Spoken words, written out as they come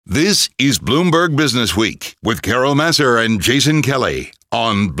This is Bloomberg Business Week with Carol Massar and Jason Kelly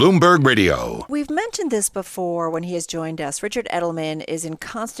on Bloomberg Radio. We've mentioned this before when he has joined us. Richard Edelman is in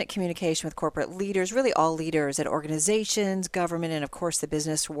constant communication with corporate leaders, really all leaders at organizations, government, and of course the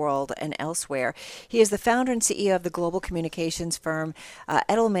business world and elsewhere. He is the founder and CEO of the global communications firm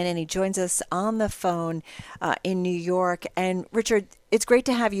Edelman, and he joins us on the phone in New York. And Richard, it's great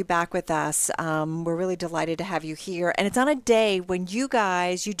to have you back with us. We're really delighted to have you here. And it's on a day when you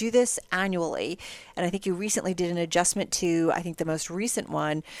do this annually. And I think you recently did an adjustment to, I think, the most recent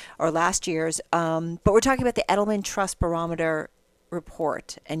one or last year's. But we're talking about the Edelman Trust Barometer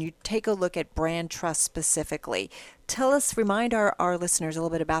Report. And you take a look at brand trust specifically. Remind our listeners a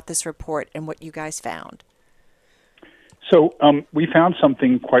little bit about this report and what you guys found. So we found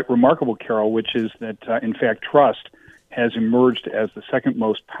something quite remarkable, Carol, which is that, in fact, trust has emerged as the second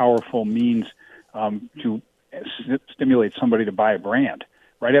most powerful means to stimulate somebody to buy a brand.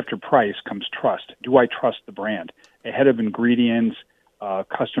 Right after price comes trust. Do I trust the brand? Ahead of ingredients,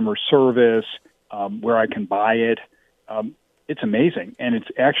 customer service, where I can buy it. It's amazing. And it's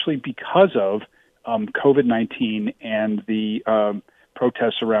actually because of COVID-19 and the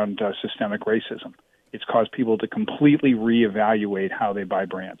protests around systemic racism. It's caused people to completely reevaluate how they buy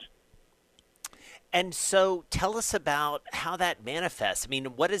brands. And so tell us about how that manifests. I mean,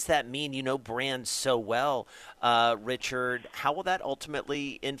 what does that mean? You know brands so well, Richard. How will that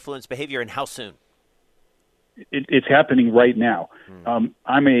ultimately influence behavior, and how soon? It's happening right now.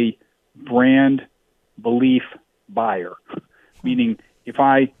 I'm a brand belief buyer, meaning if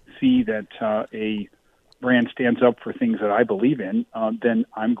I see that a brand stands up for things that I believe in, then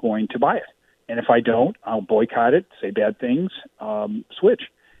I'm going to buy it. And if I don't, I'll boycott it, say bad things, switch.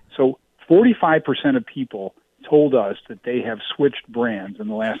 So 45% of people told us that they have switched brands in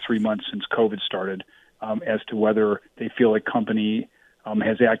the last 3 months since COVID started as to whether they feel a company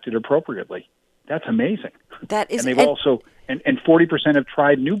has acted appropriately. That's amazing. That is, and they've also, and 40% have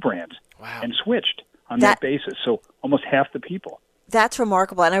tried new brands and switched on that basis. So almost half the people. That's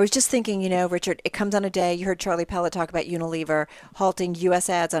remarkable. And I was just thinking, Richard, it comes on a day. You heard Charlie Pellet talk about Unilever halting U.S.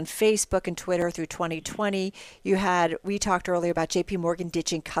 ads on Facebook and Twitter through 2020. We talked earlier about J.P. Morgan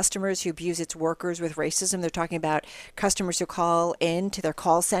ditching customers who abuse its workers with racism. They're talking about customers who call in to their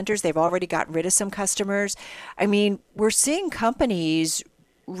call centers. They've already gotten rid of some customers. I mean, we're seeing companies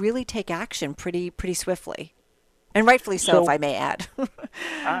really take action pretty swiftly. And rightfully so, if I may add.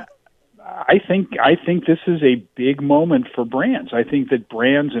 I think this is a big moment for brands. I think that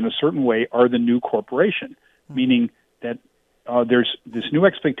brands, in a certain way, are the new corporation, meaning that there's this new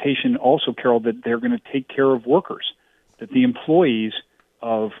expectation also, Carol, that they're going to take care of workers, that the employees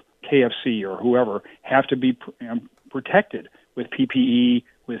of KFC or whoever have to be protected with PPE,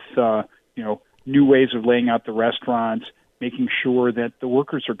 with new ways of laying out the restaurants, making sure that the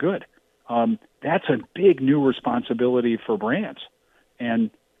workers are good. That's a big new responsibility for brands,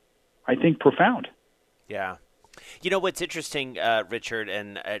 and I think profound. Yeah. You know what's interesting, Richard,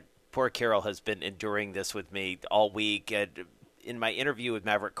 and poor Carol has been enduring this with me all week. In my interview with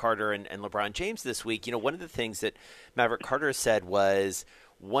Maverick Carter and LeBron James this week, one of the things that Maverick Carter said was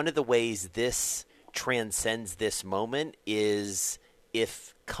one of the ways this transcends this moment is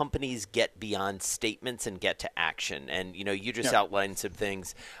if companies get beyond statements and get to action. And, you just outlined some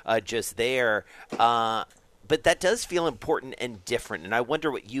things just there. But that does feel important and different, and I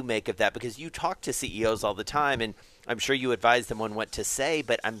wonder what you make of that, because you talk to CEOs all the time, and I'm sure you advise them on what to say,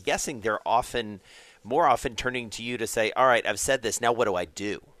 but I'm guessing they're more often turning to you to say, all right, I've said this, now what do I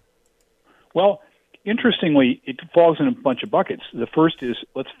do? Well, interestingly, it falls in a bunch of buckets. The first is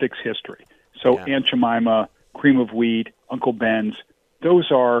let's fix history. So Aunt Jemima, cream of wheat, Uncle Ben's,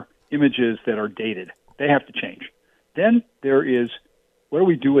 those are images that are dated. They have to change. Then there is, what do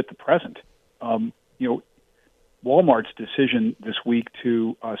we do at the present? Walmart's decision this week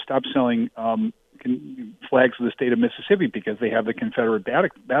to stop selling flags of the state of Mississippi because they have the Confederate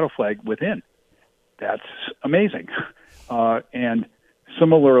battle flag within. That's amazing. And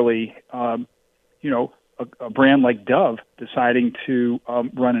similarly, a brand like Dove deciding to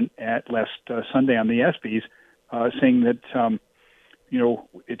run an ad last Sunday on the ESPYs saying that,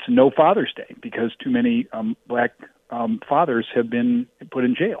 it's no Father's Day because too many black fathers have been put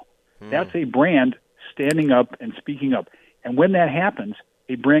in jail. That's a brand standing up and speaking up. And when that happens,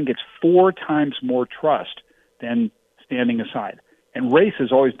 a brand gets 4 times more trust than standing aside. And race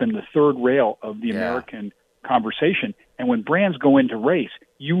has always been the third rail of the American conversation. And when brands go into race,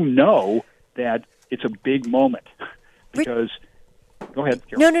 that it's a big moment. Because, go ahead,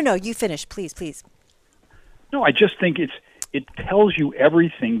 Carol. No, you finish, please. No, I just think it tells you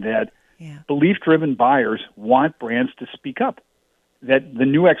everything that belief-driven buyers want brands to speak up. that the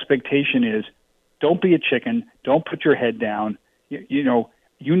new expectation is, don't be a chicken, don't put your head down.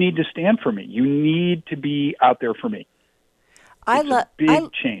 You need to stand for me. You need to be out there for me. It's a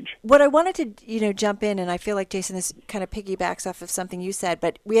big change. What I wanted to, jump in, and I feel like, Jason, this kind of piggybacks off of something you said,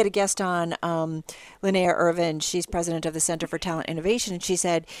 but we had a guest on, Linnea Irvin. She's president of the Center for Talent Innovation, and she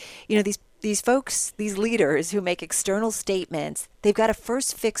said, these folks, these leaders who make external statements, they've got to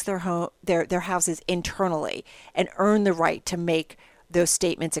first fix their houses internally and earn the right to make those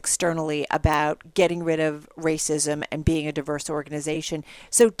statements externally about getting rid of racism and being a diverse organization.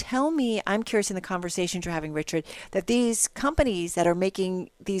 So tell me, I'm curious in the conversations you're having, Richard, that these companies that are making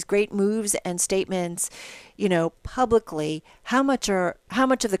these great moves and statements, publicly, how much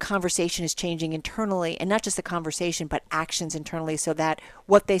of the conversation is changing internally, and not just the conversation, but actions internally, so that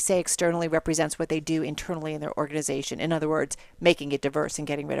what they say externally represents what they do internally in their organization. In other words, making it diverse and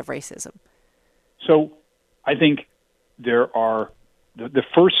getting rid of racism. So I think there are the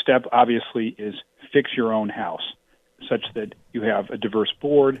first step, obviously, is fix your own house, such that you have a diverse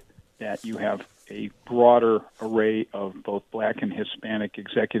board, that you have a broader array of both Black and Hispanic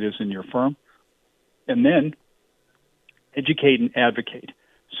executives in your firm, and then educate and advocate.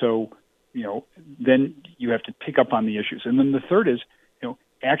 So, then you have to pick up on the issues. And then the third is,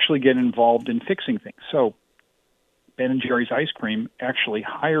 actually get involved in fixing things. So Ben & Jerry's Ice Cream actually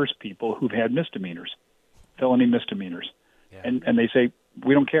hires people who've had misdemeanors, felony misdemeanors. Yeah. And they say,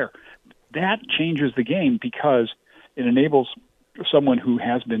 we don't care. That changes the game because it enables someone who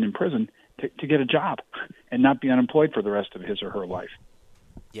has been in prison to get a job and not be unemployed for the rest of his or her life.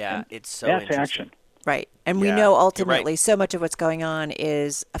 Yeah, and it's so that's interesting. Action. Right. And we know ultimately so much of what's going on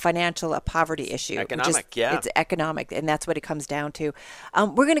is a poverty issue. Economic, It's economic, and that's what it comes down to.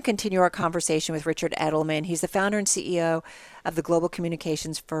 We're going to continue our conversation with Richard Edelman. He's the founder and CEO of the global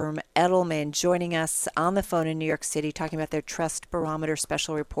communications firm Edelman, joining us on the phone in New York City, talking about their Trust Barometer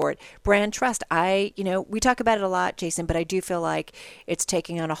Special Report. Brand trust, we talk about it a lot, Jason, but I do feel like it's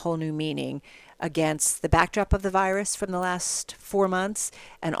taking on a whole new meaning against the backdrop of the virus from the last 4 months,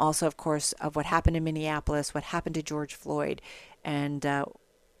 and also, of course, of what happened in Minneapolis, what happened to George Floyd. And,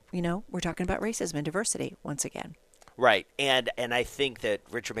 we're talking about racism and diversity once again. Right. And I think that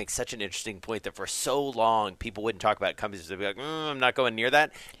Richard makes such an interesting point that for so long people wouldn't talk about companies. They'd be like, I'm not going near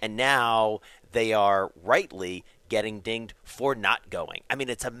that. And now they are rightly getting dinged for not going. I mean,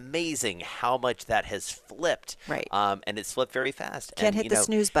 it's amazing how much that has flipped. Right. And it's flipped very fast. Can't hit the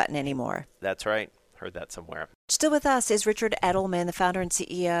snooze button anymore. That's right. Heard that somewhere. Still with us is Richard Edelman, the founder and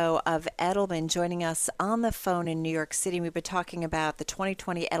CEO of Edelman, joining us on the phone in New York City. We've been talking about the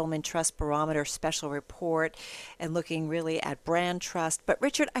 2020 Edelman Trust Barometer Special Report and looking really at brand trust. But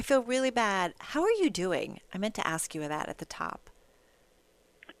Richard, I feel really bad. How are you doing? I meant to ask you that at the top.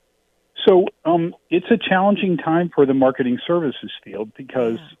 So it's a challenging time for the marketing services field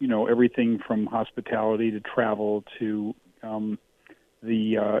because, everything from hospitality to travel to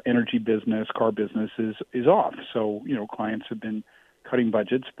the energy business, car business is off. So, clients have been cutting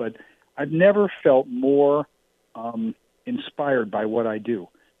budgets, but I've never felt more inspired by what I do.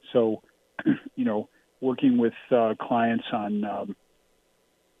 So, working with clients on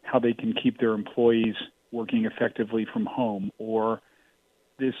how they can keep their employees working effectively from home, or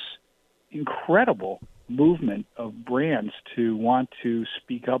this incredible movement of brands to want to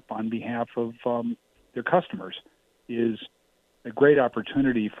speak up on behalf of their customers is a great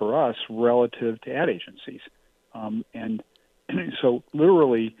opportunity for us relative to ad agencies. And so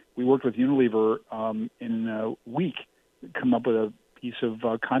literally we worked with Unilever in a week to come up with a piece of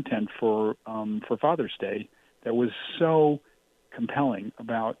content for Father's Day that was so compelling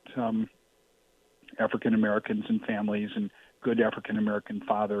about African Americans and families and good African American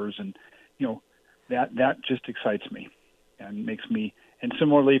fathers, and that just excites me and makes me. And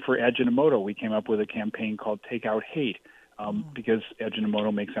similarly for Ajinomoto, we came up with a campaign called Take Out Hate, because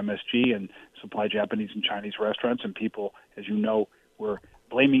Ajinomoto makes MSG and supply Japanese and Chinese restaurants, and people, as you know, were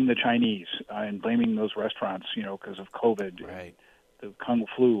blaming the Chinese and blaming those restaurants, because of COVID, right, the Kung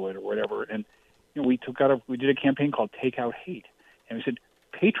Flu or whatever. And we did a campaign called Take Out Hate, and we said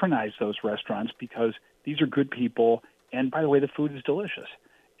patronize those restaurants because these are good people, and by the way, the food is delicious,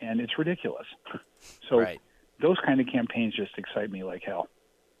 and it's ridiculous. So right. Those kind of campaigns just excite me like hell.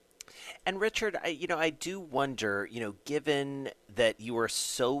 And Richard, I do wonder, given that you are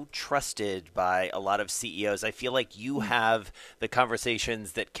so trusted by a lot of CEOs, I feel like you have the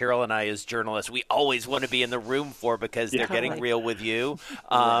conversations that Carol and I as journalists, we always want to be in the room for because they're getting real with you.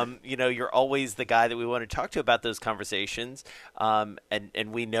 You're always the guy that we want to talk to about those conversations. And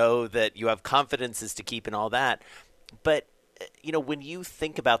we know that you have confidences to keep and all that. But when you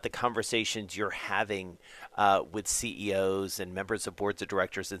think about the conversations you're having with CEOs and members of boards of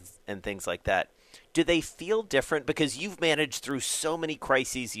directors and things like that. Do they feel different? Because you've managed through so many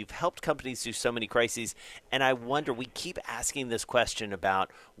crises, you've helped companies through so many crises, and I wonder, we keep asking this question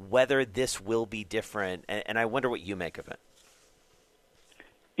about whether this will be different, and I wonder what you make of it.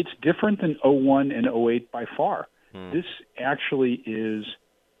 It's different than '01 and '08 by far. This actually is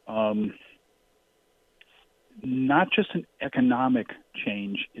not just an economic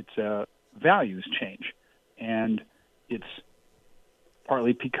change, it's a values change. And it's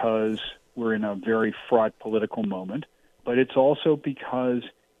partly because we're in a very fraught political moment, but it's also because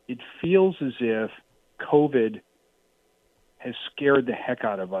it feels as if COVID has scared the heck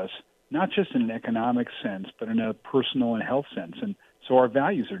out of us, not just in an economic sense, but in a personal and health sense. And so our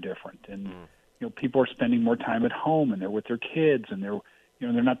values are different. And people are spending more time at home, and they're with their kids, and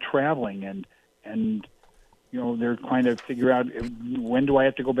they're not traveling, and they're trying to figure out, when do I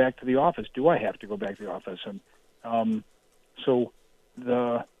have to go back to the office? Do I have to go back to the office? And so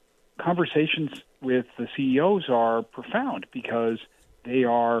the conversations with the CEOs are profound because they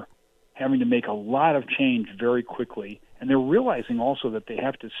are having to make a lot of change very quickly, and they're realizing also that they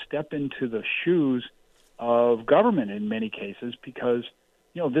have to step into the shoes of government in many cases because,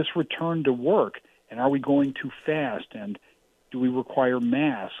 this return to work, and are we going too fast, and do we require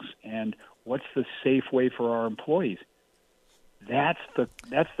masks, and what's the safe way for our employees? That's the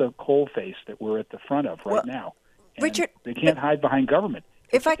coalface that we're at the front of right now. And Richard, they can't hide behind government.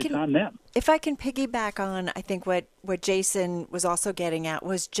 It's on them. If I can piggyback on, I think what Jason was also getting at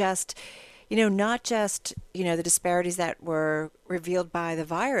was just, not just, the disparities that were revealed by the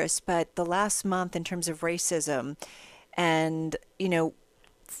virus, but the last month in terms of racism. And,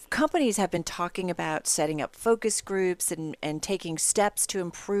 companies have been talking about setting up focus groups and taking steps to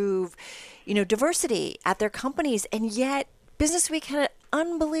improve, diversity at their companies. And yet Business Week had an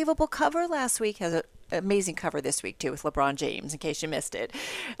unbelievable cover last week, has an amazing cover this week, too, with LeBron James, in case you missed it.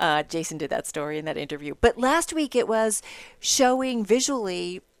 Jason did that story in that interview. But last week it was showing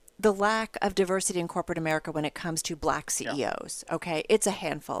visually the lack of diversity in corporate America when it comes to black CEOs. Yeah. Okay, it's a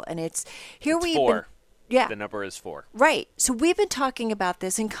handful. And it's four. Yeah. The number is 4. Right. So we've been talking about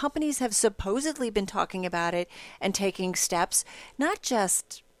this, and companies have supposedly been talking about it and taking steps, not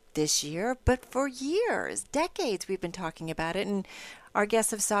just this year, but for years, decades we've been talking about it. And our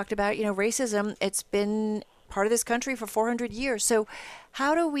guests have talked about, racism. It's been part of this country for 400 years. So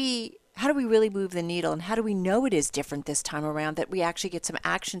how do we really move the needle, and how do we know it is different this time around, that we actually get some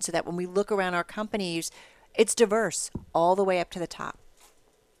action so that when we look around our companies, it's diverse all the way up to the top?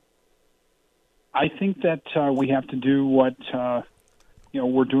 I think that we have to do what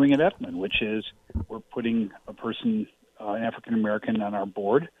we're doing at Edelman, which is we're putting a person, an African American, on our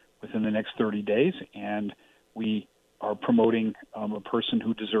board within the next 30 days, and we are promoting a person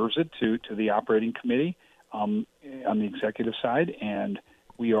who deserves it to the operating committee on the executive side, and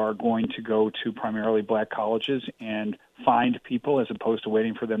we are going to go to primarily black colleges and find people as opposed to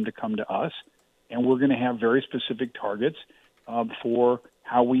waiting for them to come to us, and we're going to have very specific targets for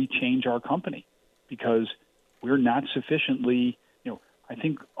how we change our company. Because we're not sufficiently, I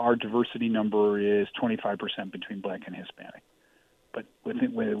think our diversity number is 25% between black and Hispanic. But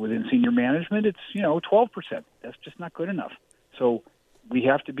within senior management, it's, 12%. That's just not good enough. So we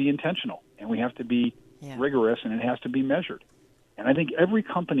have to be intentional, and we have to be rigorous, and it has to be measured. And I think every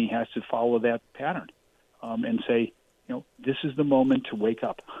company has to follow that pattern and say, this is the moment to wake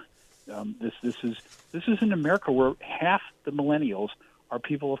up. This is in America where half the millennials are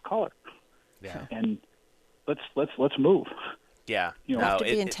people of color. Yeah. And let's move. Yeah. You have to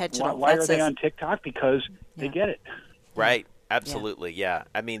be intentional. Why are they on TikTok? Because they get it. Right. Absolutely. Yeah.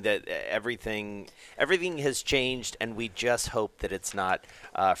 I mean, that everything has changed, and we just hope that it's not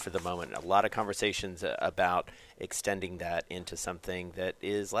for the moment. A lot of conversations about extending that into something that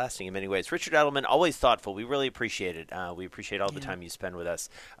is lasting in many ways. Richard Edelman, always thoughtful. We really appreciate it. We appreciate all the time you spend with us.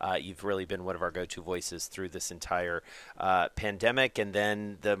 You've really been one of our go-to voices through this entire pandemic, and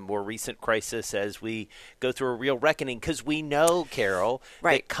then the more recent crisis as we go through a real reckoning, because we know, Carol,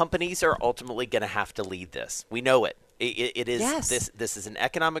 that companies are ultimately going to have to lead this. We know it. It is this is an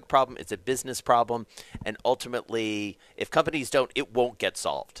economic problem. It's a business problem, and ultimately, if companies don't, it won't get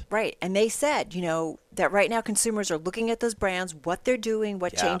solved. Right, and they said, that right now consumers are looking at those brands, what they're doing,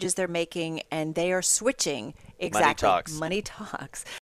 what changes they're making, and they are switching. Exactly, Money talks. Money talks.